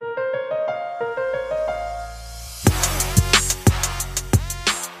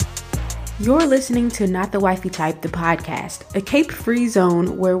You're listening to Not the Wifey Type, the podcast, a cape-free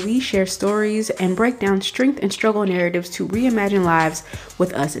zone where we share stories and break down strength and struggle narratives to reimagine lives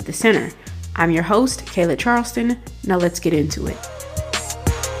with us at the center. I'm your host, Kayla Charleston. Now let's get into it.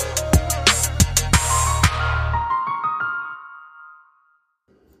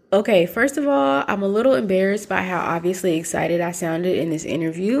 Okay, first of all, I'm a little embarrassed by how obviously excited I sounded in this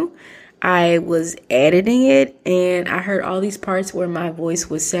interview. I was editing it and I heard all these parts where my voice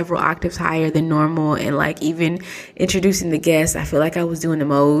was several octaves higher than normal, and like even introducing the guest, I feel like I was doing the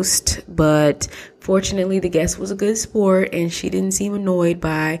most, but fortunately the guest was a good sport and she didn't seem annoyed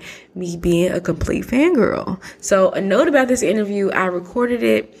by me being a complete fangirl. So a note about this interview, I recorded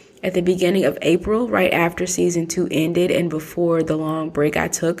it at the beginning of April, right after season 2 ended and before the long break I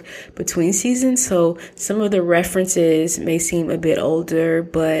took between seasons. So some of the references may seem a bit older,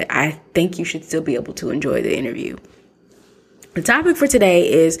 but I think you should still be able to enjoy the interview. The topic for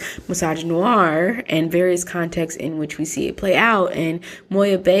today is misogynoir and various contexts in which we see it play out. And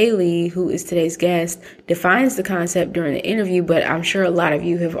Moya Bailey, who is today's guest, defines the concept during the interview, but I'm sure a lot of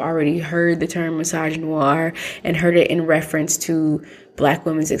you have already heard the term misogynoir and heard it in reference to Black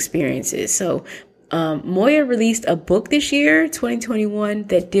women's experiences. So Moya released a book this year, 2021,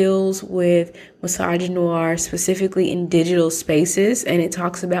 that deals with misogynoir specifically in digital spaces. And it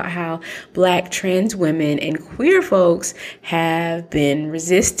talks about how Black trans women and queer folks have been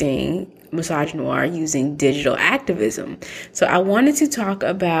resisting misogynoir using digital activism. So I wanted to talk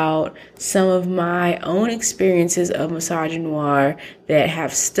about some of my own experiences of misogynoir that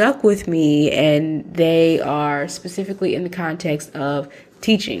have stuck with me, and they are specifically in the context of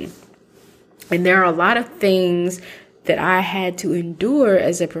teaching. And there are a lot of things that I had to endure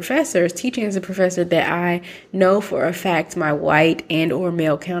as a professor, teaching as a professor, that I know for a fact my white and or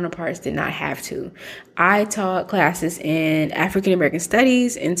male counterparts did not have to. I taught classes in African American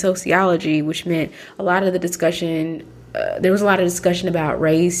studies and sociology, which meant a lot of the discussion there was a lot of discussion about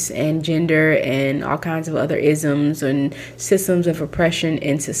race and gender and all kinds of other isms and systems of oppression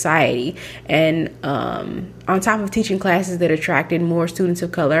in society. And on top of teaching classes that attracted more students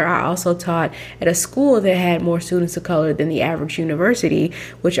of color, I also taught at a school that had more students of color than the average university,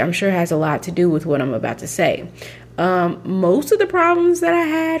 which I'm sure has a lot to do with what I'm about to say. Most of the problems that I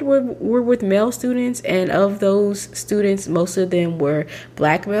had were with male students, and of those students, most of them were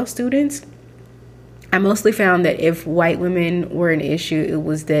Black male students. I mostly found that if white women were an issue, it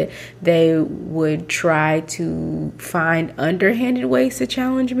was that they would try to find underhanded ways to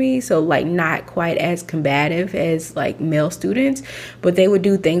challenge me. So like not quite as combative as like male students, but they would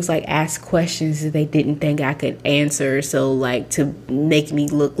do things like ask questions that they didn't think I could answer. So like to make me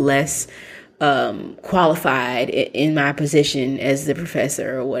look less qualified in my position as the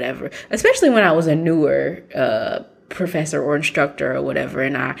professor or whatever, especially when I was a newer professor or instructor or whatever,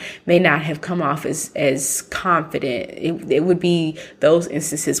 and I may not have come off as confident. It would be those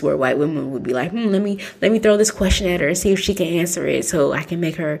instances where white women would be like, let me throw this question at her and see if she can answer it so I can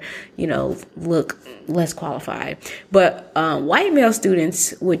make her, look less qualified. But white male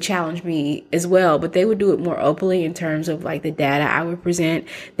students would challenge me as well, but they would do it more openly in terms of like the data I would present.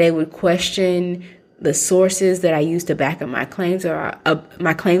 They would question the sources that I used to back up my claims or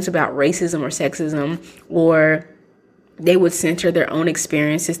my claims about racism or sexism, or they would center their own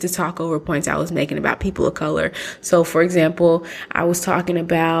experiences to talk over points I was making about people of color. So, for example, I was talking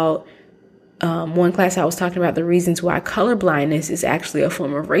about one class, I was talking about the reasons why colorblindness is actually a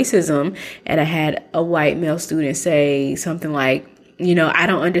form of racism. And I had a white male student say something like, I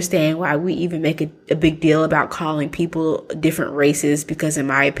don't understand why we even make a big deal about calling people different races, because in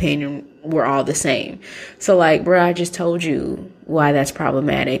my opinion, we're all the same. So like, bro, I just told you why that's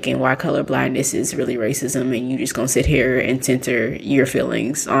problematic and why colorblindness is really racism, and you just gonna sit here and center your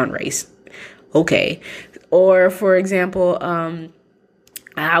feelings on race. Okay. Or for example,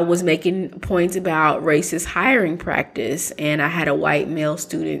 I was making points about racist hiring practice, and I had a white male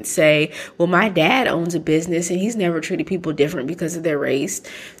student say, well, my dad owns a business and he's never treated people different because of their race.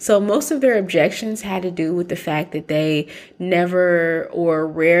 So most of their objections had to do with the fact that they never or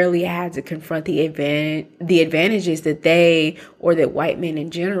rarely had to confront the advantages that they or that white men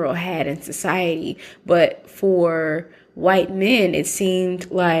in general had in society. But for white men, it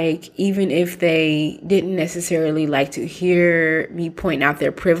seemed like even if they didn't necessarily like to hear me point out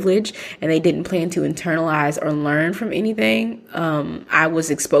their privilege and they didn't plan to internalize or learn from anything I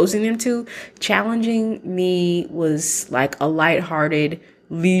was exposing them to, challenging me was like a lighthearted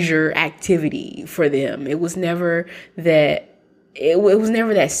leisure activity for them. It was never that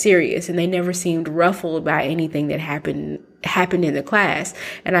serious, and they never seemed ruffled by anything that happened in the class.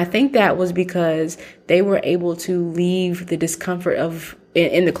 And I think that was because they were able to leave the discomfort of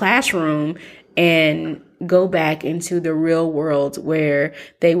in the classroom and go back into the real world where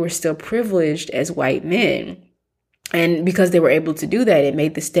they were still privileged as white men. And because they were able to do that, it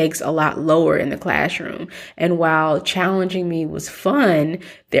made the stakes a lot lower in the classroom. And while challenging me was fun,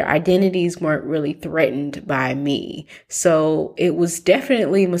 their identities weren't really threatened by me. So it was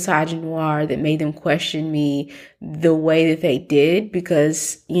definitely misogynoir that made them question me the way that they did,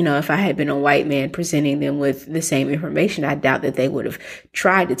 because, you know, if I had been a white man presenting them with the same information, I doubt that they would have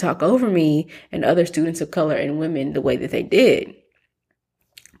tried to talk over me and other students of color and women the way that they did.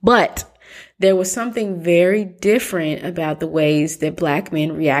 But there was something very different about the ways that Black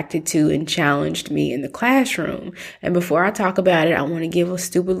men reacted to and challenged me in the classroom. And before I talk about it, I want to give a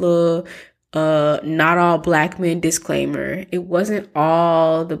stupid little not all Black men disclaimer. It wasn't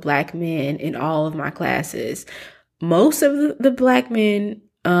all the Black men in all of my classes. Most of the Black men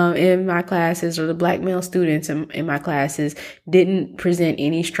in my classes, or the Black male students in my classes, didn't present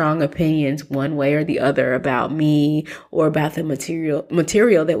any strong opinions one way or the other about me or about the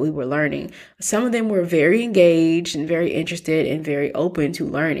material that we were learning. Some of them were very engaged and very interested and very open to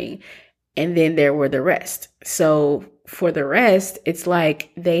learning. And then there were the rest. So for the rest, it's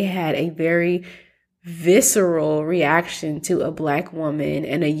like they had a very visceral reaction to a Black woman,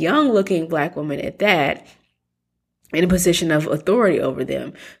 and a young looking Black woman at that, in a position of authority over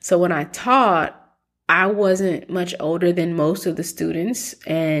them. So when I taught, I wasn't much older than most of the students.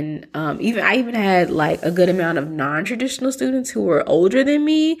 And I even had like a good amount of non-traditional students who were older than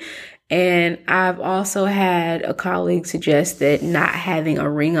me. And I've also had a colleague suggest that not having a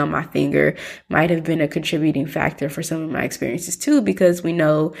ring on my finger might have been a contributing factor for some of my experiences too, because we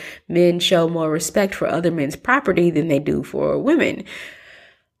know men show more respect for other men's property than they do for women.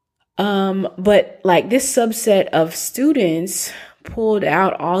 But like this subset of students pulled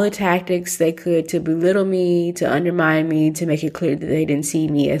out all the tactics they could to belittle me, to undermine me, to make it clear that they didn't see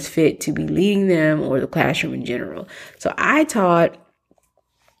me as fit to be leading them or the classroom in general. So I taught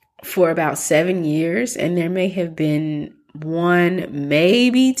for about 7 years, and there may have been 1,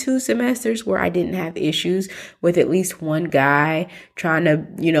 maybe 2 semesters where I didn't have issues with at least one guy trying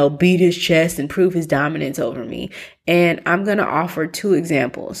to, beat his chest and prove his dominance over me. And I'm going to offer 2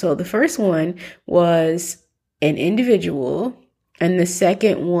 examples. So the first one was an individual, and the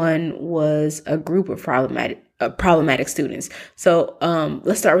second one was a group of problematic students. So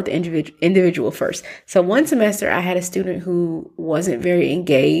let's start with the individual first. So one semester I had a student who wasn't very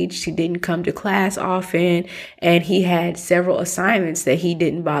engaged. He didn't come to class often, and he had several assignments that he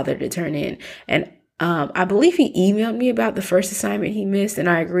didn't bother to turn in. And I believe he emailed me about the first assignment he missed, and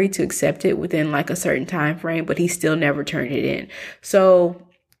I agreed to accept it within like a certain time frame, but he still never turned it in. So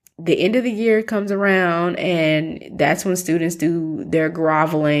the end of the year comes around, and that's when students do their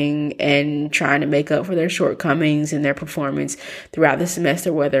groveling and trying to make up for their shortcomings in their performance throughout the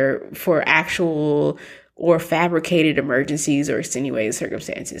semester, whether for actual or fabricated emergencies or extenuating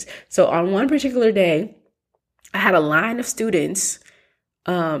circumstances. So on one particular day, I had a line of students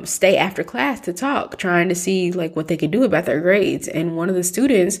stay after class to talk, trying to see like what they could do about their grades. And one of the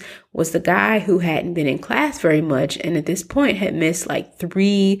students was the guy who hadn't been in class very much, and at this point had missed like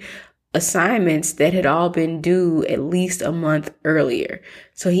 3 assignments that had all been due at least a month earlier.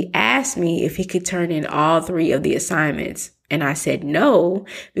 So he asked me if he could turn in all 3 of the assignments. And I said no,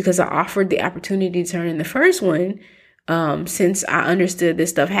 because I offered the opportunity to turn in the first one. Since I understood this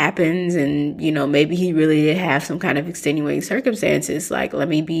stuff happens, and, maybe he really did have some kind of extenuating circumstances, like, let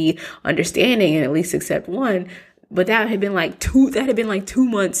me be understanding and at least accept one. But that had been like 2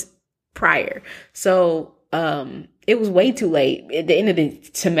 months prior. So, it was way too late at the end of the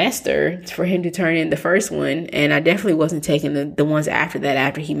semester for him to turn in the first one. And I definitely wasn't taking the ones after that,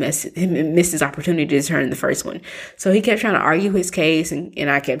 after he missed his opportunity to turn in the first one. So he kept trying to argue his case, and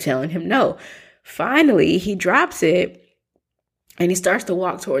I kept telling him no. Finally, he drops it, and he starts to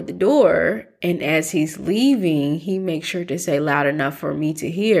walk toward the door. And as he's leaving, he makes sure to say loud enough for me to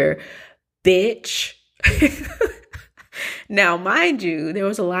hear, "Bitch." Now, mind you, there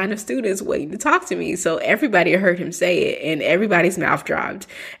was a line of students waiting to talk to me. So everybody heard him say it, and everybody's mouth dropped.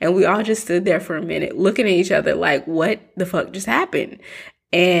 And we all just stood there for a minute looking at each other like, what the fuck just happened?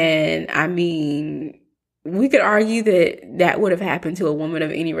 And I mean, we could argue that would have happened to a woman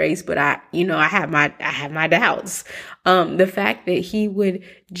of any race, but I have my doubts. The fact that he would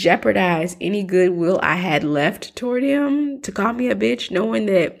jeopardize any goodwill I had left toward him to call me a bitch, knowing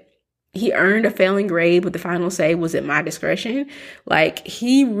that he earned a failing grade, but the final say was at my discretion. Like,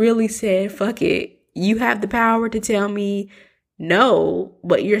 he really said, fuck it. You have the power to tell me no,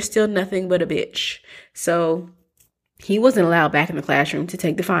 but you're still nothing but a bitch. So he wasn't allowed back in the classroom to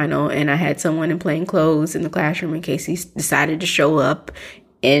take the final, and I had someone in plain clothes in the classroom in case he decided to show up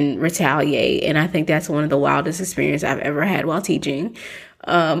and retaliate. And I think that's one of the wildest experiences I've ever had while teaching.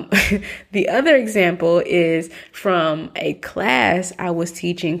 The other example is from a class I was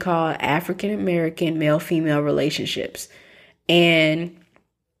teaching called African American Male-Female Relationships. And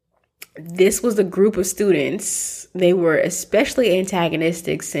this was a group of students. They were especially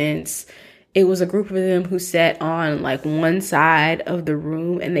antagonistic since it was a group of them who sat on like one side of the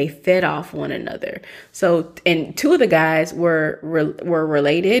room and they fed off one another. So, and two of the guys were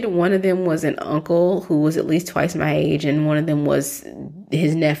related. One of them was an uncle who was at least twice my age, and one of them was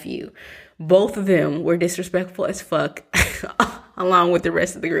his nephew. Both of them were disrespectful as fuck, along with the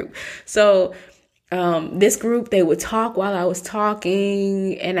rest of the group. So this group, they would talk while I was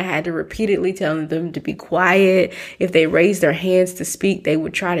talking, and I had to repeatedly tell them to be quiet. If they raised their hands to speak, they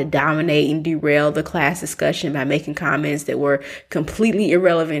would try to dominate and derail the class discussion by making comments that were completely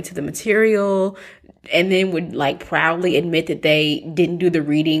irrelevant to the material, and then would like proudly admit that they didn't do the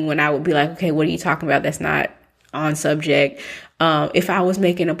reading when I would be like, okay, what are you talking about? That's not on subject. If I was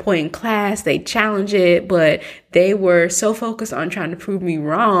making a point in class, they'd challenge it, but they were so focused on trying to prove me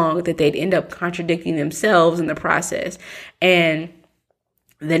wrong that they'd end up contradicting themselves in the process. And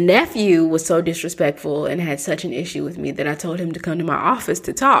the nephew was so disrespectful and had such an issue with me that I told him to come to my office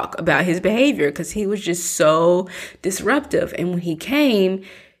to talk about his behavior because he was just so disruptive. And when he came,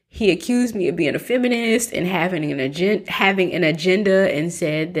 he accused me of being a feminist and having an agenda, and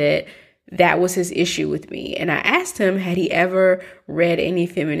said that was his issue with me. And I asked him, had he ever read any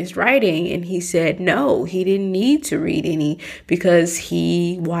feminist writing? And he said, no, he didn't need to read any because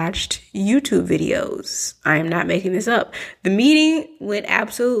he watched YouTube videos. I am not making this up. The meeting went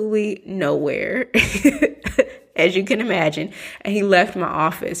absolutely nowhere, as you can imagine. And he left my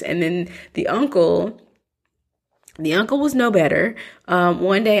office. And then the uncle was no better.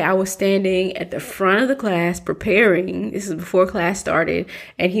 One day I was standing at the front of the class preparing. This is before class started.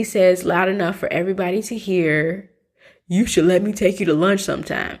 And he says loud enough for everybody to hear, "You should let me take you to lunch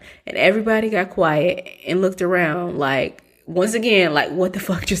sometime." And everybody got quiet and looked around like, once again, like, what the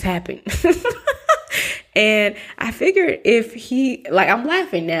fuck just happened? And I figured if he, like, I'm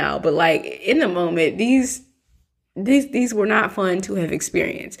laughing now, but like in the moment, these were not fun to have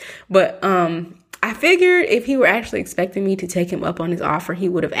experienced. But, I figured if he were actually expecting me to take him up on his offer, he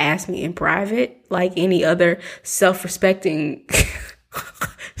would have asked me in private, like any other self-respecting,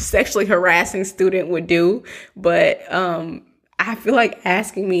 sexually harassing student would do. But I feel like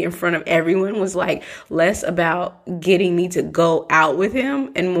asking me in front of everyone was like less about getting me to go out with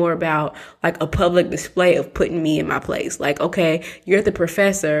him and more about like a public display of putting me in my place. Like, okay, you're the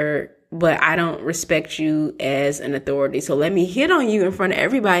professor, but I don't respect you as an authority. So let me hit on you in front of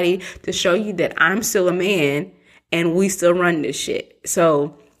everybody to show you that I'm still a man and we still run this shit.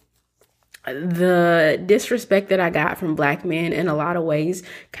 So the disrespect that I got from Black men in a lot of ways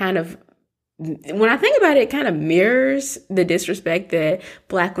kind of, when I think about it, it kind of mirrors the disrespect that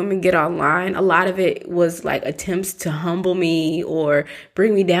Black women get online. A lot of it was like attempts to humble me or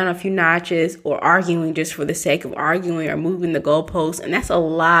bring me down a few notches or arguing just for the sake of arguing or moving the goalposts. And that's a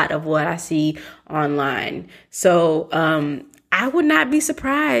lot of what I see online. So, I would not be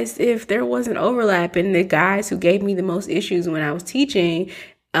surprised if there was an overlap in the guys who gave me the most issues when I was teaching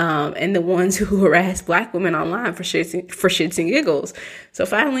and the ones who harassed Black women online for shits and giggles. So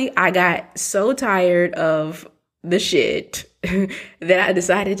finally, I got so tired of the shit that I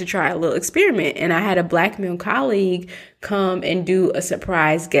decided to try a little experiment. And I had a Black male colleague come and do a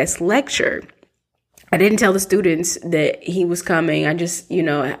surprise guest lecture. I didn't tell the students that he was coming. I just,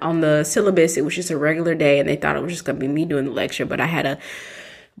 on the syllabus, it was just a regular day and they thought it was just going to be me doing the lecture. But I had a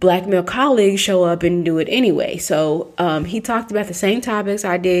Black male colleagues show up and do it anyway. So he talked about the same topics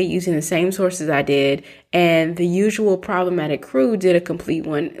I did, using the same sources I did, and the usual problematic crew did a complete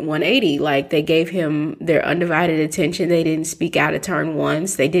 180. Like, they gave him their undivided attention. They didn't speak out of turn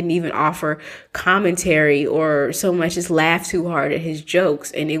once. They didn't even offer commentary or so much as laugh too hard at his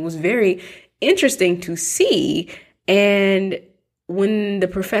jokes. And it was very interesting to see. And when the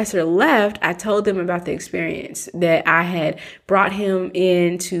professor left, I told them about the experience, that I had brought him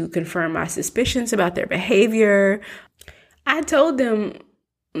in to confirm my suspicions about their behavior. I told them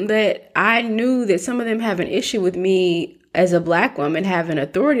that I knew that some of them have an issue with me as a Black woman having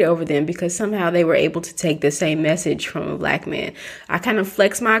authority over them because somehow they were able to take the same message from a Black man. I kind of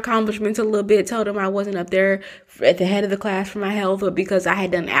flexed my accomplishments a little bit, told them I wasn't up there at the head of the class for my health, but because I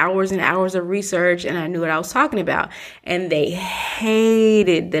had done hours and hours of research and I knew what I was talking about. And they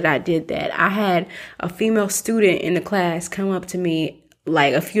hated that I did that. I had a female student in the class come up to me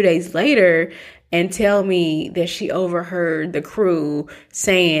like a few days later and tell me that she overheard the crew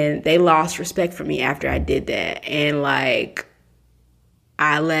saying they lost respect for me after I did that. And like,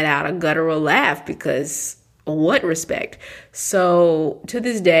 I let out a guttural laugh because what respect? So to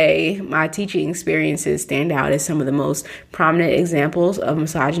this day, my teaching experiences stand out as some of the most prominent examples of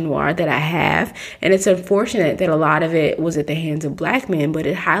misogynoir that I have. And it's unfortunate that a lot of it was at the hands of black men, but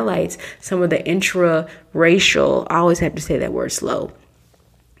it highlights some of the intra-racial, I always have to say that word slow,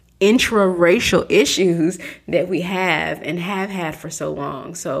 intra-racial issues that we have and have had for so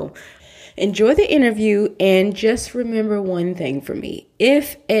long. So enjoy the interview, and just remember one thing for me.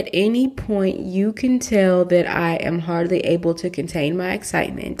 If at any point you can tell that I am hardly able to contain my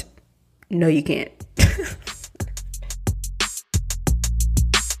excitement, no, you can't.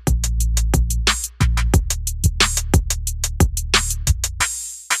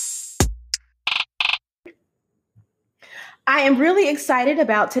 I am really excited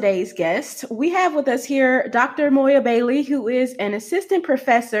about today's guest. We have with us here Dr. Moya Bailey, who is an assistant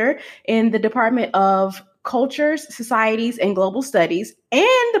professor in the Department of Cultures, Societies, and Global Studies,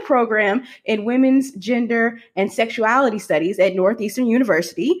 and the program in Women's, Gender, and Sexuality Studies at Northeastern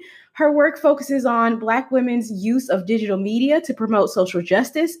University. Her work focuses on Black women's use of digital media to promote social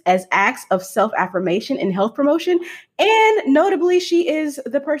justice as acts of self-affirmation and health promotion. And notably, she is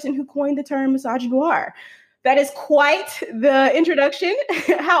the person who coined the term misogynoir. That is quite the introduction.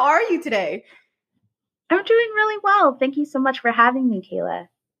 How are you today? I'm doing really well. Thank you so much for having me, Kayla.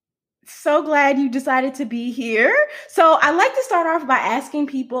 So glad you decided to be here. So I like to start off by asking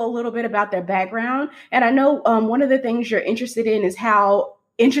people a little bit about their background. And I know one of the things you're interested in is how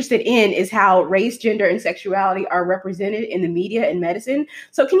race, gender, and sexuality are represented in the media and medicine.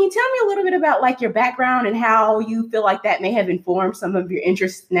 So can you tell me a little bit about like your background and how you feel like that may have informed some of your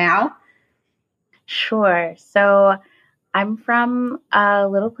interests now? Sure. So I'm from a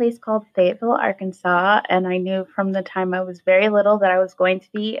little place called Fayetteville, Arkansas, and I knew from the time I was very little that I was going to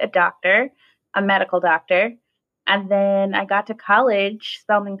be a doctor, a medical doctor. And then I got to college,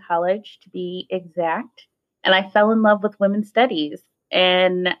 Spelman College to be exact, and I fell in love with women's studies.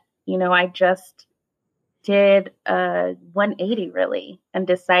 And, I just did a 180 really and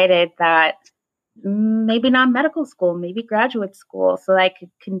decided that maybe not medical school, maybe graduate school, so I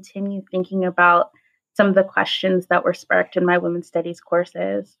could continue thinking about some of the questions that were sparked in my women's studies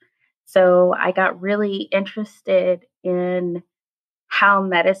courses. So I got really interested in how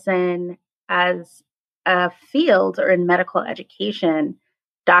medicine as a field or in medical education,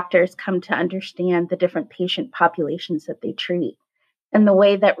 doctors come to understand the different patient populations that they treat and the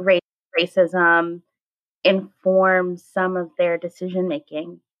way that racism informs some of their decision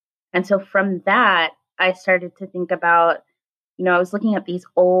making. And so from that, I started to think about, I was looking at these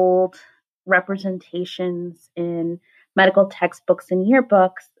old representations in medical textbooks and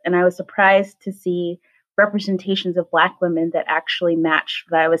yearbooks, and I was surprised to see representations of Black women that actually matched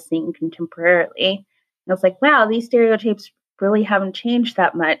what I was seeing contemporarily. And I was like, wow, these stereotypes really haven't changed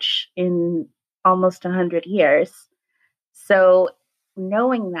that much in almost 100 years. So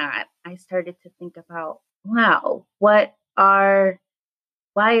knowing that, I started to think about, wow, why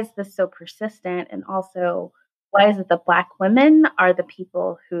is this so persistent? And also, why is it that Black women are the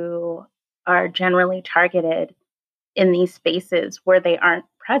people who are generally targeted in these spaces where they aren't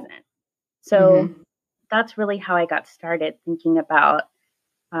present? So that's really how I got started thinking about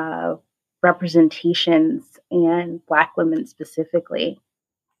representations and Black women specifically.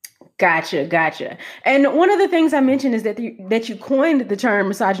 Gotcha. And one of the things I mentioned is that you coined the term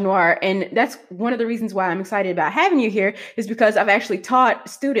misogynoir, and that's one of the reasons why I'm excited about having you here is because I've actually taught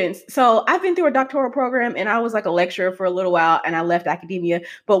students. So I've been through a doctoral program, and I was like a lecturer for a little while, and I left academia.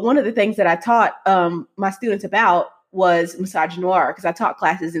 But one of the things that I taught my students about was misogynoir because I taught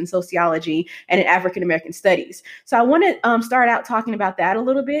classes in sociology and in African American studies. So I want to start out talking about that a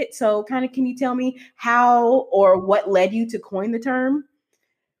little bit. So kind of, can you tell me how or what led you to coin the term?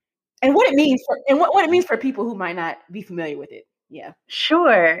 And what it means what it means for people who might not be familiar with it. Yeah.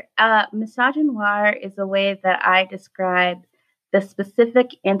 Sure. Misogynoir is a way that I describe the specific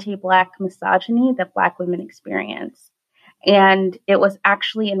anti-Black misogyny that Black women experience. And it was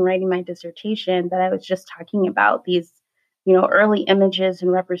actually in writing my dissertation that I was just talking about these, early images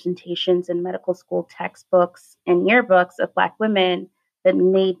and representations in medical school textbooks and yearbooks of Black women that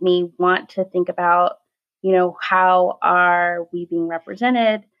made me want to think about, how are we being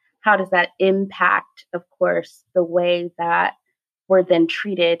represented? How does that impact, of course, the way that we're then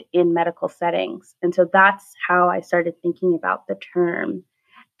treated in medical settings? And so that's how I started thinking about the term.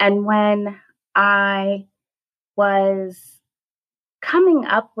 And when I was coming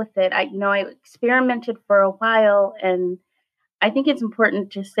up with it, I experimented for a while, and I think it's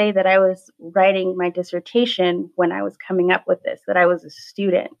important to say that I was writing my dissertation when I was coming up with this, that I was a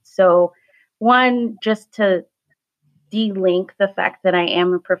student. So, one, just to de-link the fact that I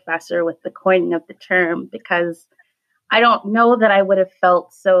am a professor with the coining of the term, because I don't know that I would have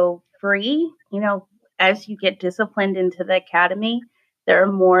felt so free. As you get disciplined into the academy, there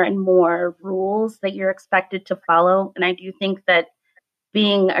are more and more rules that you're expected to follow. And I do think that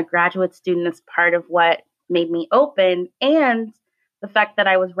being a graduate student is part of what made me open. And the fact that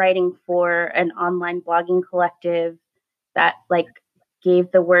I was writing for an online blogging collective that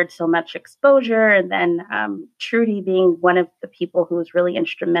gave the word so much exposure. And then Trudy being one of the people who was really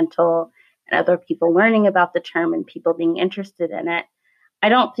instrumental and other people learning about the term and people being interested in it. I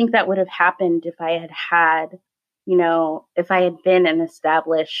don't think that would have happened if I if I had been an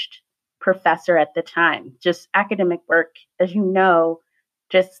established professor at the time. Just academic work, as you know,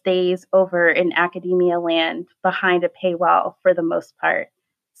 just stays over in academia land behind a paywall for the most part.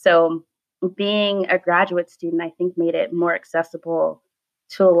 So being a graduate student, I think, made it more accessible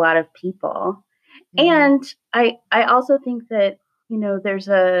to a lot of people. Mm-hmm. And I also think that, there's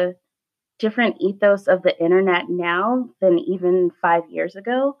a different ethos of the internet now than even 5 years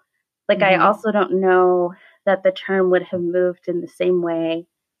ago. Mm-hmm. I also don't know that the term would have moved in the same way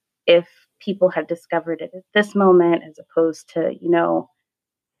if people had discovered it at this moment, as opposed to,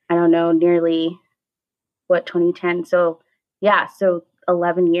 I don't know, nearly 2010. So yeah, so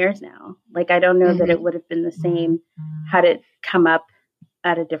 11 years now. I don't know that it would have been the same had it come up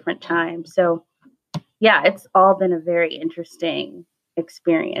at a different time. So yeah, it's all been a very interesting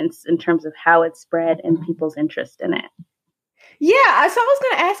experience in terms of how it spread and people's interest in it. Yeah, so I was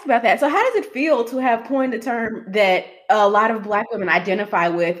going to ask about that. So how does it feel to have coined a term that a lot of Black women identify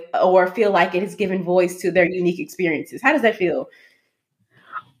with or feel like it has given voice to their unique experiences? How does that feel?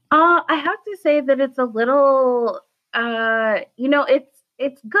 I have to say that it's a little,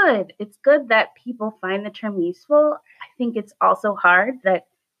 it's good. It's good that people find the term useful. I think it's also hard that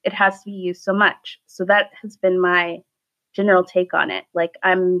it has to be used so much. So that has been my general take on it.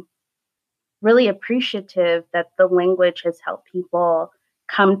 I'm really appreciative that the language has helped people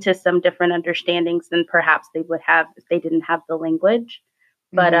come to some different understandings than perhaps they would have if they didn't have the language.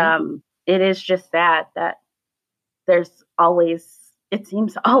 But it is just sad that it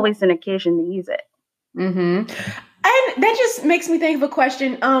seems always an occasion to use it. Mm-hmm. And that just makes me think of a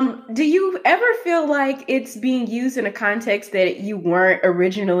question. Do you ever feel like it's being used in a context that you weren't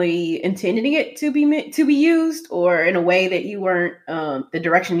originally intending it to be used, or in a way that you weren't the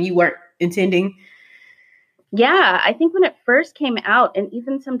direction you weren't intending? Yeah, I think when it first came out, and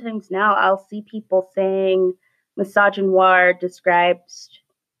even sometimes now, I'll see people saying misogynoir describes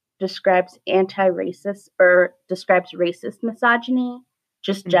anti-racist or describes racist misogyny,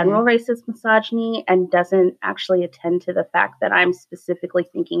 just general racist misogyny, and doesn't actually attend to the fact that I'm specifically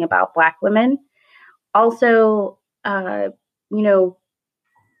thinking about Black women. Also,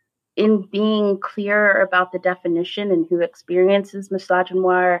 in being clear about the definition and who experiences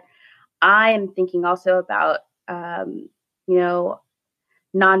misogynoir, I am thinking also about,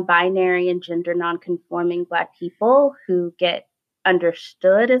 non-binary and gender non-conforming Black people who get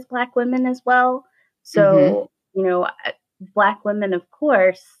understood as Black women as well. So, Black women, of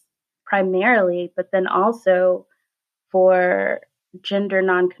course, primarily, but then also for gender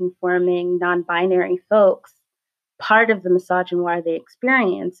non-conforming, non-binary folks, part of the misogynoir they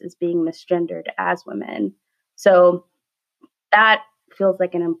experience is being misgendered as women. So that feels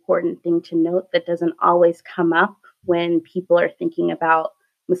like an important thing to note that doesn't always come up when people are thinking about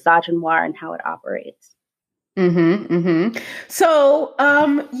misogynoir and how it operates. So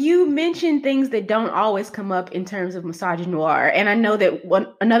you mentioned things that don't always come up in terms of misogynoir. And I know that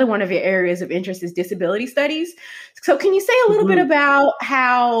another one of your areas of interest is disability studies. So can you say a little bit about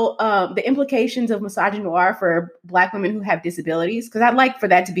how the implications of misogynoir for Black women who have disabilities? Because I'd like for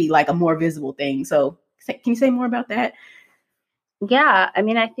that to be a more visible thing. So can you say more about that? Yeah, I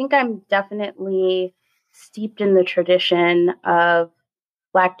mean, I think I'm definitely steeped in the tradition of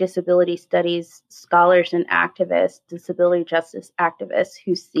Black disability studies scholars and activists, disability justice activists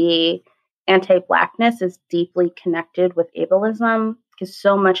who see anti-Blackness as deeply connected with ableism, because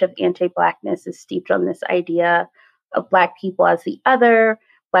so much of anti-Blackness is steeped on this idea of Black people as the other,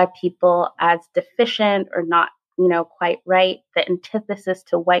 Black people as deficient or not, quite right, the antithesis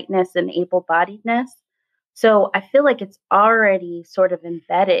to whiteness and able-bodiedness. So I feel like it's already sort of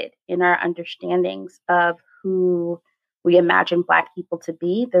embedded in our understandings of who we imagine Black people to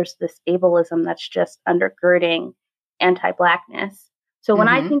be. There's this ableism that's just undergirding anti-Blackness. So when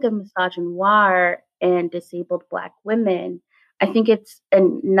I think of misogynoir and disabled Black women, I think it's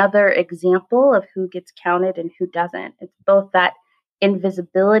another example of who gets counted and who doesn't. It's both that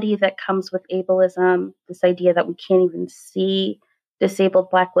invisibility that comes with ableism, this idea that we can't even see disabled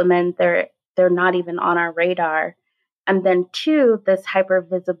Black women, they're not even on our radar. And then two, this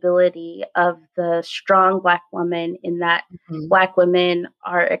hypervisibility of the strong Black woman, in that Mhm. Black women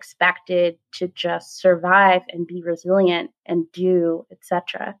are expected to just survive and be resilient and do,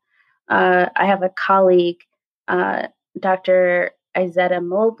 etc. I have a colleague, uh, Dr. Izetta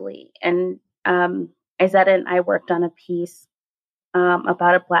Mobley, and Izetta and I worked on a piece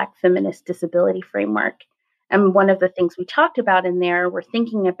about a Black feminist disability framework. And one of the things we talked about in there, we're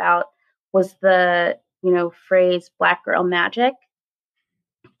thinking about, was the phrase "Black girl magic,"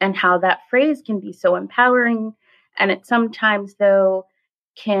 and how that phrase can be so empowering, and it sometimes though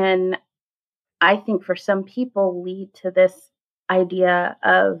can, I think, for some people lead to this idea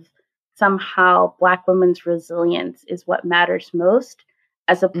of somehow Black women's resilience is what matters most,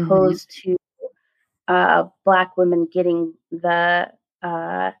 as Mhm. opposed to Black women getting the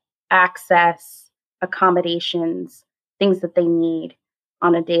uh, access, accommodations, things that they need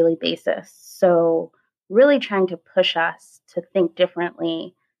on a daily basis. So, really trying to push us to think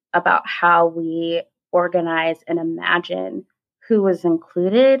differently about how we organize and imagine who is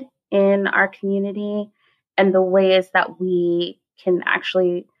included in our community, and the ways that we can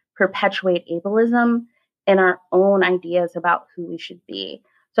actually perpetuate ableism in our own ideas about who we should be.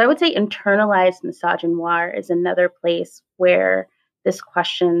 So I would say internalized misogynoir is another place where this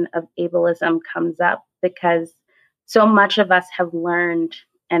question of ableism comes up, because so much of us have learned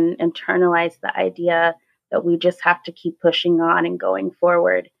and internalized the idea that we just have to keep pushing on and going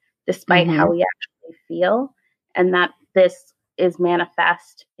forward despite how Mhm. we actually feel, and that this is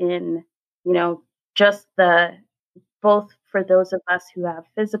manifest in, just the, both for those of us who have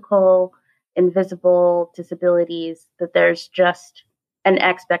physical, invisible disabilities, that there's just an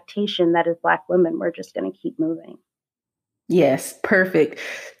expectation that as Black women, we're just going to keep moving. Yes, perfect.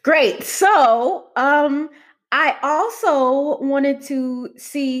 Great. So, I also wanted to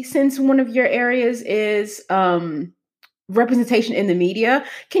see, since one of your areas is representation in the media,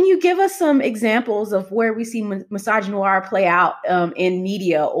 can you give us some examples of where we see misogynoir play out in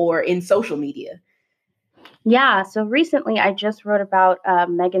media or in social media? Yeah, so recently I just wrote about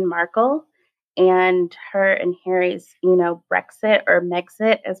Meghan Markle and her and Harry's, Brexit, or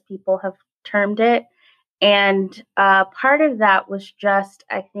Megxit, as people have termed it. And part of that was just,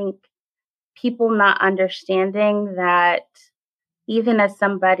 I think, people not understanding that even as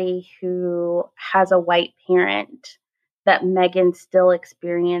somebody who has a white parent, that Meghan still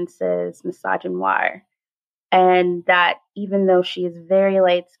experiences misogynoir, and that even though she is very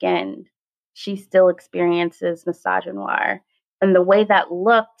light skinned, she still experiences misogynoir. And the way that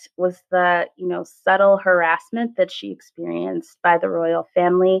looked was the, subtle harassment that she experienced by the royal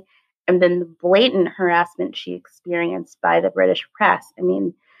family, and then the blatant harassment she experienced by the British press. I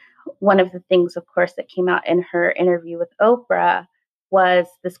mean, one of the things, of course, that came out in her interview with Oprah was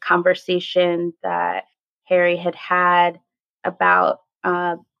this conversation that Harry had had about,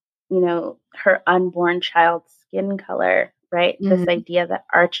 her unborn child's skin color, right? This Mhm. idea that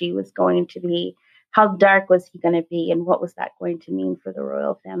Archie was going to be, how dark was he going to be, and what was that going to mean for the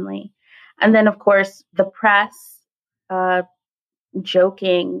royal family? And then, of course, the press uh,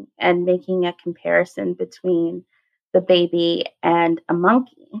 joking and making a comparison between the baby and a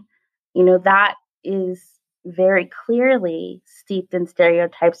monkey. That is very clearly steeped in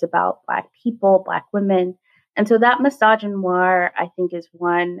stereotypes about Black people, Black women. And so that misogynoir, I think, is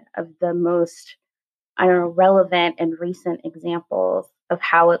one of the most, I don't know, relevant and recent examples of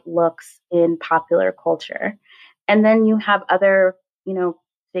how it looks in popular culture. And then you have other,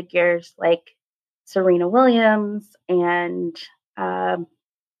 figures like Serena Williams and um,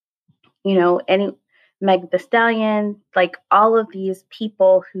 any Meg the Stallion, like all of these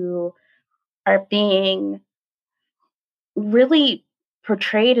people who are being really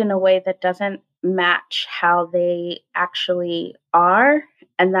portrayed in a way that doesn't match how they actually are,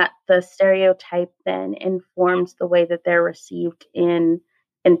 and that the stereotype then informs the way that they're received in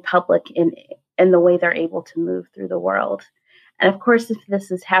public, in the way they're able to move through the world. And of course, if this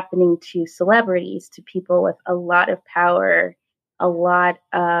is happening to celebrities, to people with a lot of power, a lot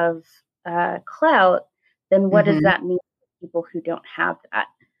of clout, then what does Mhm. that mean for people who don't have that?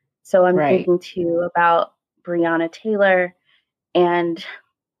 So I'm Right. thinking too about Breonna Taylor, and,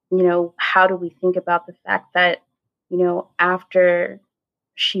 how do we think about the fact that, after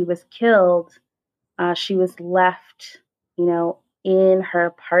she was killed, she was left, in her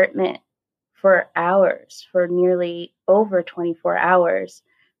apartment for hours, for nearly over 24 hours,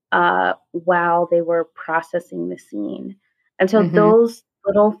 while they were processing the scene. And so Mm-hmm. those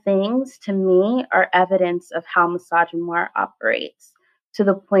little things to me are evidence of how misogynoir operates, to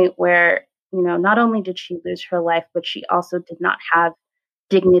the point where, not only did she lose her life, but she also did not have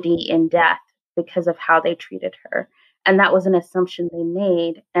dignity in death because of how they treated her. And that was an assumption they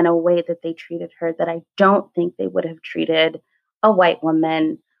made, and a way that they treated her that I don't think they would have treated a white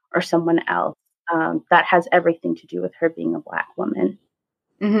woman or someone else. That has everything to do with her being a Black woman.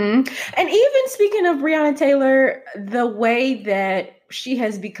 Mm-hmm. And even speaking of Breonna Taylor, the way that she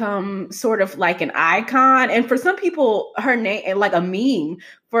has become sort of like an icon, and for some people, her name like a meme.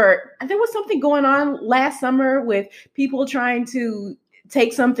 There was something going on last summer with people trying to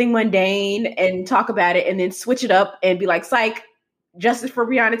take something mundane and talk about it, and then switch it up and be like, "Psych, justice for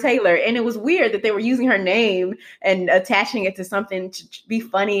Breonna Taylor." And it was weird that they were using her name and attaching it to something to be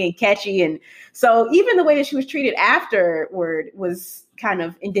funny and catchy. And so even the way that she was treated afterward was kind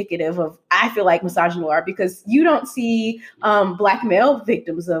of indicative of, I feel like, misogynoir, because you don't see Black male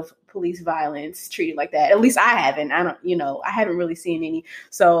victims of police violence treated like that. At least I haven't. I haven't really seen any.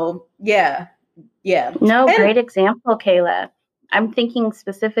 So yeah. No, And great example, Kayla. I'm thinking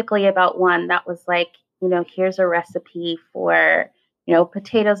specifically about one that was like, here's a recipe for,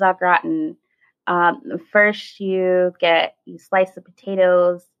 potatoes au gratin. First, you slice the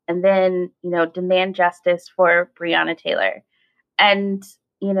potatoes, and then, demand justice for Breonna Taylor. And,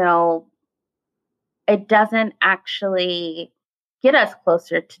 you know, it doesn't actually get us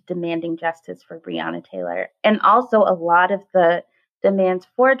closer to demanding justice for Breonna Taylor. And also, a lot of the demands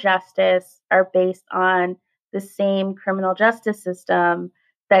for justice are based on the same criminal justice system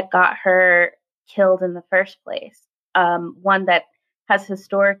that got her killed in the first place. One that has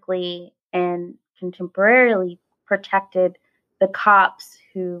historically and contemporarily protected the cops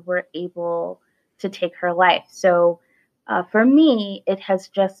who were able to take her life. So for me, it has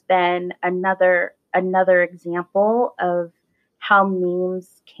just been another example of how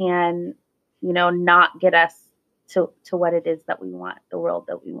memes can, not get us to what it is that we want, the world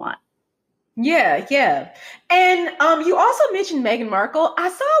that we want. yeah. And you also mentioned Meghan Markle. I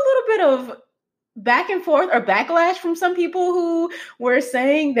saw a little bit of back and forth or backlash from some people who were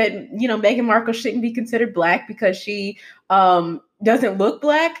saying that, Meghan Markle shouldn't be considered Black because she doesn't look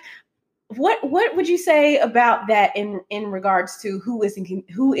Black. What would you say about that in regards to who is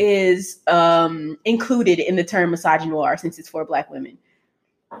included in the term misogynoir, since it's for Black women?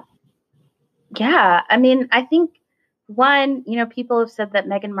 Yeah, I mean, I think one, people have said that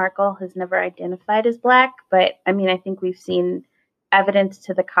Meghan Markle has never identified as Black, but I mean, I think we've seen evidence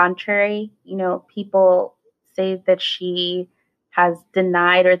to the contrary. People say that she has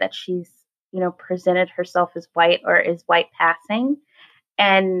denied, or that she's, presented herself as white or is white passing.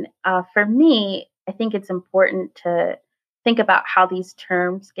 And for me, I think it's important to think about how these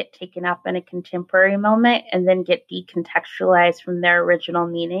terms get taken up in a contemporary moment and then get decontextualized from their original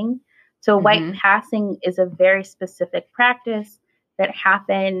meaning. So, white Mm-hmm. passing is a very specific practice that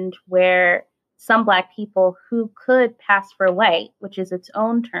happened where some Black people who could pass for white, which is its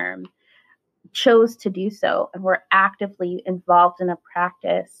own term, chose to do so and were actively involved in a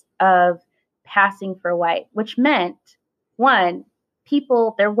practice of passing for white, which meant, one,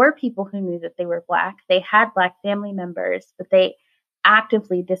 there were people who knew that they were Black. They had Black family members, but they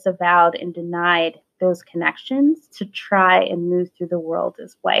actively disavowed and denied those connections to try and move through the world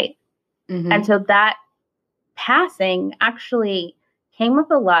as white. Mm-hmm. And so that passing actually came with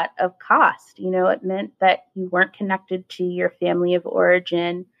a lot of cost. It meant that you weren't connected to your family of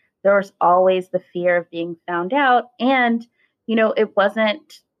origin. There was always the fear of being found out. And, it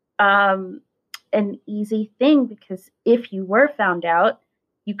wasn't an easy thing, because if you were found out,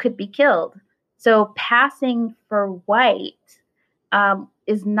 you could be killed. So passing for white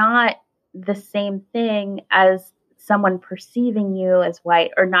is not the same thing as someone perceiving you as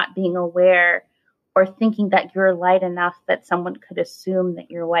white, or not being aware or thinking that you're light enough that someone could assume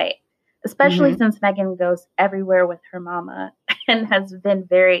that you're white, especially Mm-hmm. since Meghan goes everywhere with her mama and has been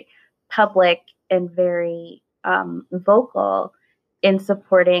very public and very vocal in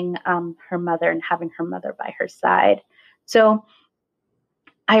supporting her mother and having her mother by her side. So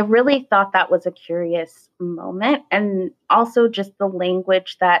I really thought that was a curious moment. And also just the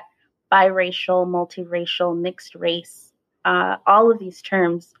language that biracial, multiracial, mixed race, all of these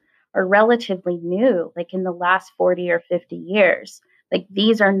terms are relatively new, like in the last 40 or 50 years. Like,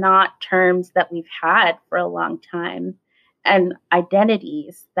 these are not terms that we've had for a long time, and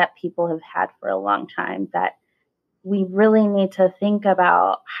identities that people have had for a long time, that we really need to think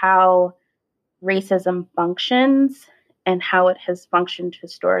about how racism functions and how it has functioned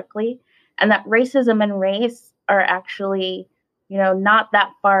historically, and that racism and race are actually, not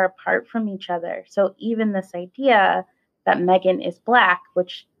that far apart from each other. So even this idea that Meghan is Black,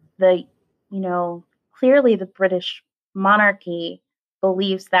 which the, you know, clearly the British monarchy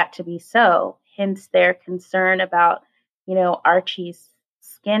believes that to be so, hence their concern about, Archie's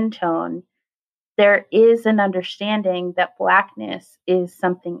skin tone. There is an understanding that Blackness is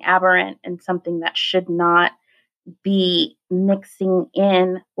something aberrant and something that should not be mixing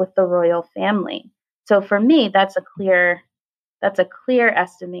in with the royal family. So for me, that's a clear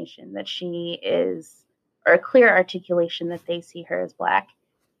estimation that she is, or a clear articulation that they see her as Black,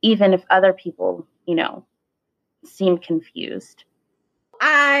 even if other people, seem confused.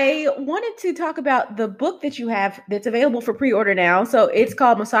 I wanted to talk about the book that you have that's available for pre-order now. So it's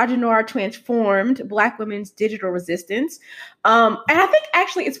called Misogynoir Transformed: Black Women's Digital Resistance. And I think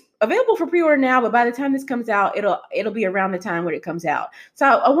actually it's available for pre-order now, but by the time this comes out, it'll be around the time when it comes out.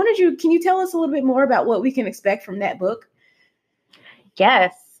 So can you tell us a little bit more about what we can expect from that book?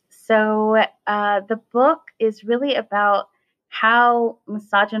 Yes. So the book is really about how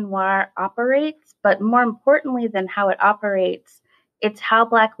misogynoir operates, but more importantly than how it operates, it's how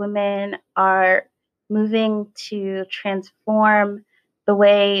Black women are moving to transform the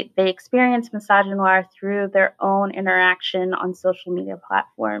way they experience misogynoir through their own interaction on social media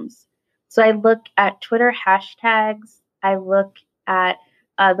platforms. So I look at Twitter hashtags, I look at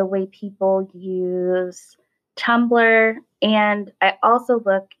the way people use Tumblr, and I also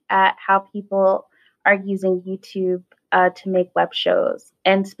look at how people are using YouTube to make web shows.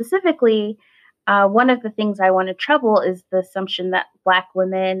 And specifically, one of the things I want to trouble is the assumption that Black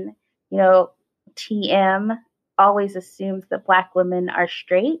women, TM always assumes that Black women are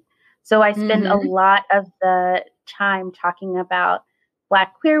straight. So I spend a lot of the time talking about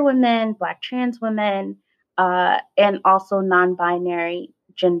Black queer women, Black trans women, and also non binary,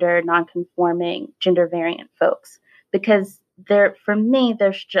 gender non-conforming, gender variant folks, because for me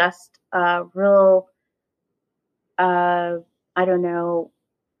there's just a real I don't know,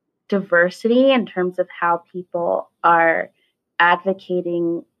 diversity in terms of how people are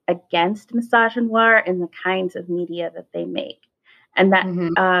advocating against misogynoir and the kinds of media that they make, and that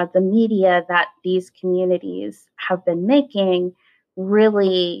the media that these communities have been making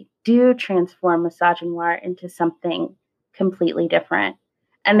really do transform misogynoir into something completely different.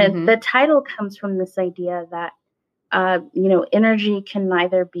 And the title comes from this idea that energy can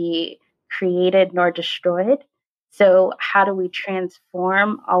neither be created nor destroyed. So how do we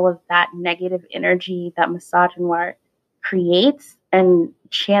transform all of that negative energy that misogynoir creates and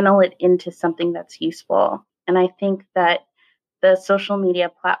channel it into something that's useful? And I think that the social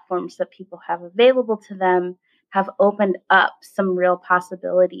media platforms that people have available to them have opened up some real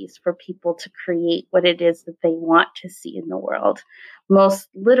possibilities for people to create what it is that they want to see in the world. Most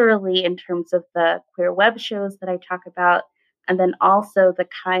literally, in terms of the queer web shows that I talk about, and then also the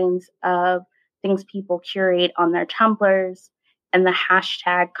kinds of things people curate on their Tumblrs and the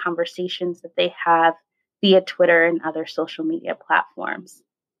hashtag conversations that they have via Twitter and other social media platforms.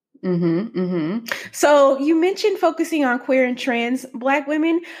 So you mentioned focusing on queer and trans Black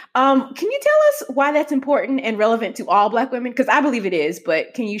women. Can you tell us why that's important and relevant to all Black women? Because I believe it is,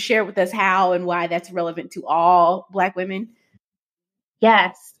 but can you share with us how and why that's relevant to all Black women?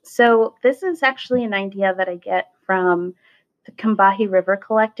 Yes. So this is actually an idea that I get from the Combahee River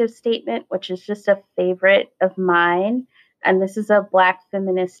Collective statement, which is just a favorite of mine. And this is a Black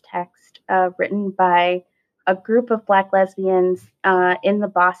feminist text written by a group of Black lesbians in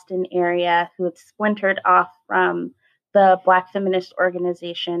the Boston area who had splintered off from the Black feminist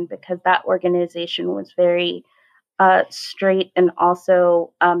organization because that organization was very straight and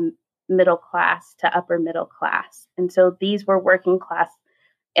also middle class to upper middle class. And so these were working class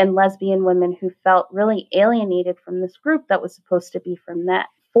and lesbian women who felt really alienated from this group that was supposed to be from that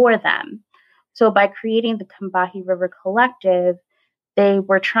for them. So by creating the Combahee River Collective, they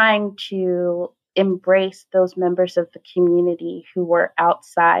were trying to embrace those members of the community who were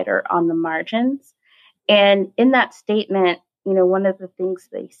outside or on the margins. And in that statement, one of the things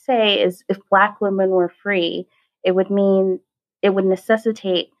they say is if Black women were free, it would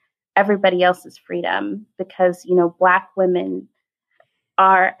necessitate everybody else's freedom because, Black women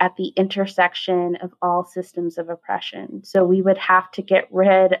are at the intersection of all systems of oppression. So we would have to get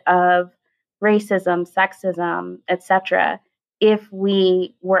rid of racism, sexism, etc., if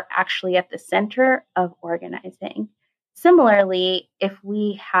we were actually at the center of organizing. Similarly, if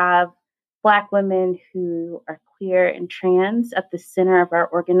we have Black women who are queer and trans at the center of our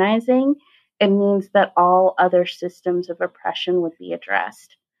organizing, it means that all other systems of oppression would be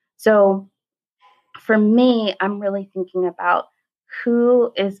addressed. So for me, I'm really thinking about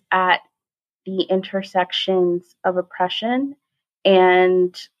who is at the intersections of oppression.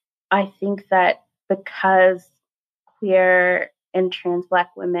 And I think that because queer and trans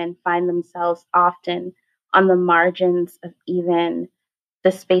Black women find themselves often on the margins of even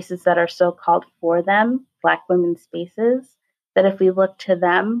the spaces that are so called for them, Black women's spaces, that if we look to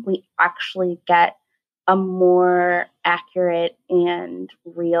them, we actually get a more accurate and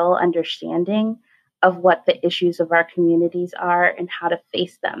real understanding of what the issues of our communities are and how to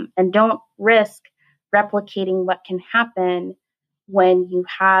face them. And don't risk replicating what can happen when you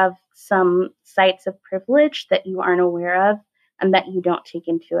have some sites of privilege that you aren't aware of and that you don't take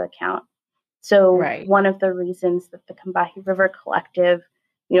into account. So Right. one of the reasons that the Combahee River Collective,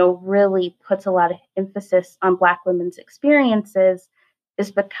 really puts a lot of emphasis on Black women's experiences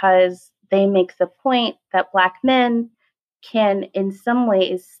is because they make the point that Black men can, in some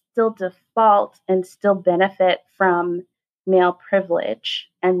ways, still default and still benefit from male privilege,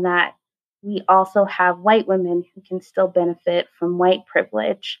 and that we also have white women who can still benefit from white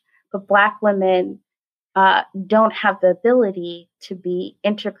privilege. But Black women don't have the ability to be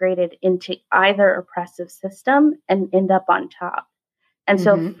integrated into either oppressive system and end up on top. And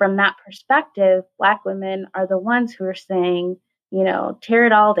so, Mm-hmm. from that perspective, Black women are the ones who are saying, tear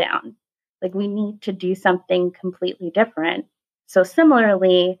it all down. Like, we need to do something completely different. So,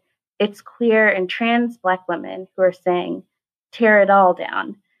 similarly, it's queer and trans Black women who are saying, tear it all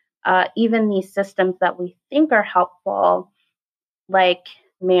down. Even these systems that we think are helpful, like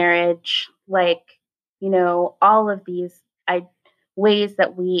marriage, like, all of these ways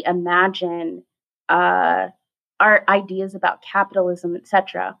that we imagine our ideas about capitalism,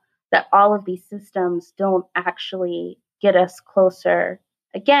 etc., that all of these systems don't actually get us closer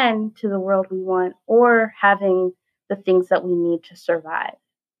again to the world we want or having the things that we need to survive.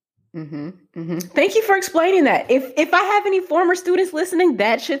 Mm-hmm. Mm-hmm. Thank you for explaining that. If I have any former students listening,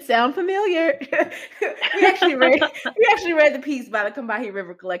 that should sound familiar. we actually read the piece by the Combahee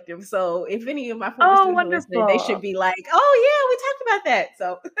River Collective. So if any of my former Oh, students are listening, they should wonderful. be like, "Oh yeah, we talked about that."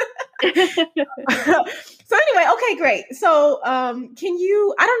 So anyway, okay, great. So can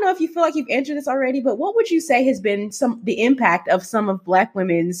you? I don't know if you feel like you've answered this already, but what would you say has been the impact of some of Black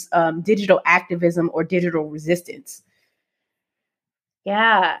women's digital activism or digital resistance?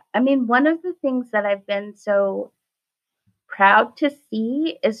 Yeah. I mean, one of the things that I've been so proud to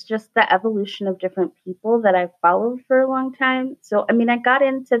see is just the evolution of different people that I've followed for a long time. So, I mean, I got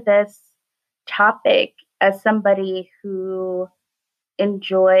into this topic as somebody who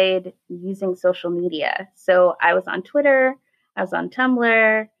enjoyed using social media. So, I was on Twitter, I was on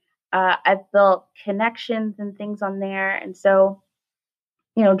Tumblr, I've built connections and things on there. And so,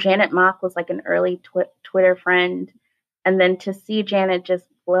 Janet Mock was like an early Twitter friend. And then to see Janet just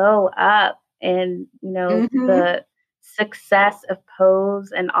blow up and, Mm-hmm. the success of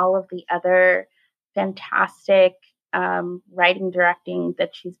Pose and all of the other fantastic writing, directing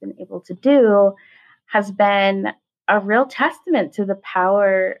that she's been able to do has been a real testament to the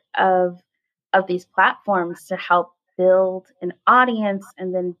power of these platforms to help build an audience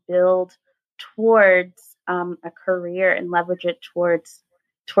and then build towards a career and leverage it towards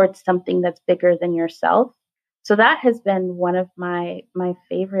something that's bigger than yourself. So that has been one of my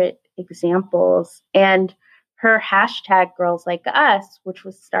favorite examples. And her hashtag Girls Like Us, which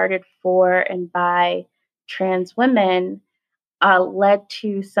was started for and by trans women, led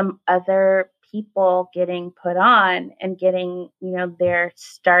to some other people getting put on and getting, their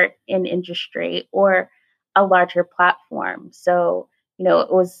start in industry or a larger platform. So,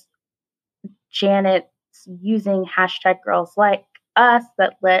 it was Janet using hashtag Girls Like Us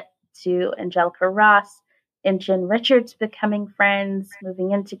that led to Angelica Ross and Jen Richards becoming friends, moving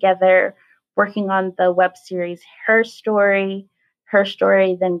in together, working on the web series Her Story. Her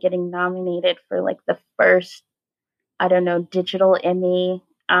Story then getting nominated for like the first, I don't know, digital Emmy.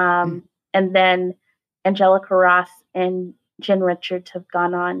 And then Angelica Ross and Jen Richards have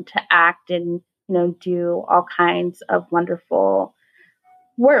gone on to act and, do all kinds of wonderful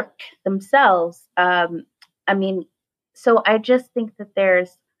work themselves. I mean, so I just think that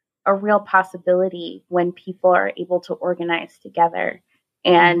there's a real possibility when people are able to organize together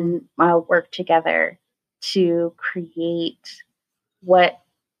Mm-hmm. and work together to create what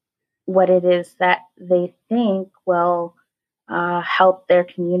it is that they think will help their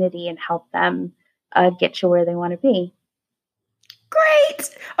community and help them get to where they want to be. Great.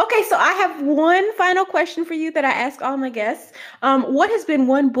 Okay, so I have one final question for you that I ask all my guests. What has been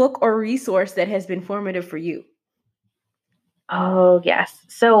one book or resource that has been formative for you? Oh, yes.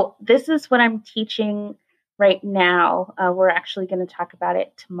 So this is what I'm teaching right now. We're actually going to talk about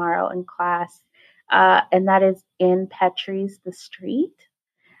it tomorrow in class. And that is Ann Petry's The Street.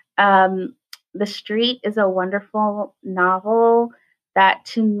 Um, the Street is a wonderful novel that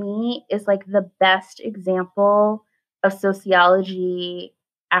to me is like the best example of sociology,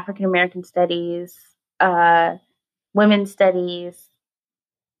 African American studies, women's studies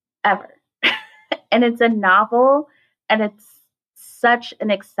ever. And it's a novel, and it's such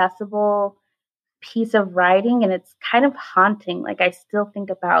an accessible piece of writing, and it's kind of haunting. Like, I still think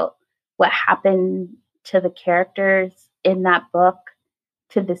about what happened to the characters in that book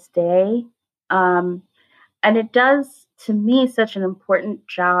to this day. And it does, to me, such an important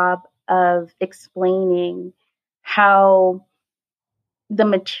job of explaining how the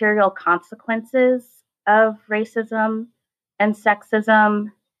material consequences of racism and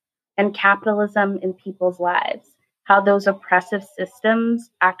sexism and capitalism in people's lives, how those oppressive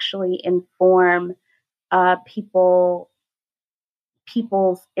systems actually inform people's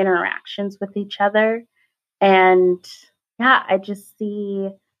interactions with each other. And yeah, I just see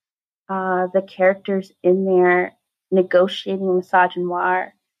the characters in there negotiating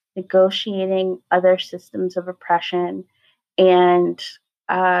misogynoir, negotiating other systems of oppression, and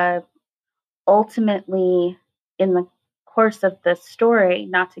ultimately, in the course of the story,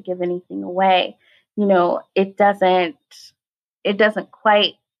 not to give anything away, it doesn't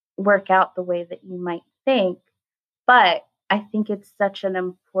quite work out the way that you might think, but I think it's such an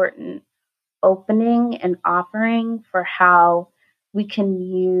important opening and offering for how we can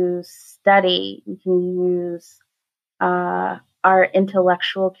use study, we can use our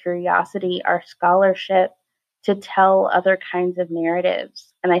intellectual curiosity, our scholarship to tell other kinds of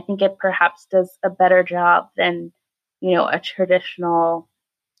narratives. And I think it perhaps does a better job than, a traditional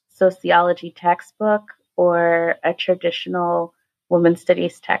sociology textbook or a traditional women's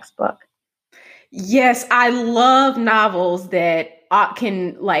studies textbook. Yes, I love novels that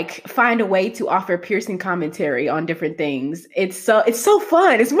can find a way to offer piercing commentary on different things. It's so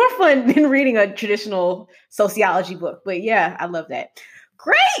fun. It's more fun than reading a traditional sociology book. But yeah, I love that.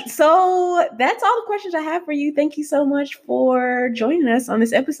 Great. So that's all the questions I have for you. Thank you so much for joining us on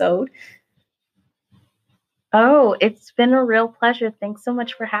this episode. Oh, it's been a real pleasure. Thanks so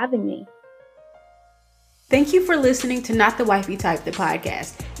much for having me. Thank you for listening to Not the Wifey Type, the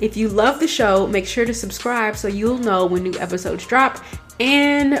podcast. If you love the show, make sure to subscribe so you'll know when new episodes drop,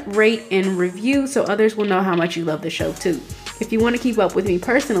 and rate and review so others will know how much you love the show too. If you want to keep up with me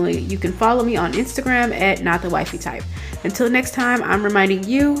personally, you can follow me on Instagram at Not the Wifey Type. Until next time, I'm reminding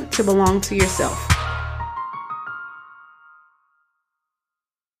you to belong to yourself.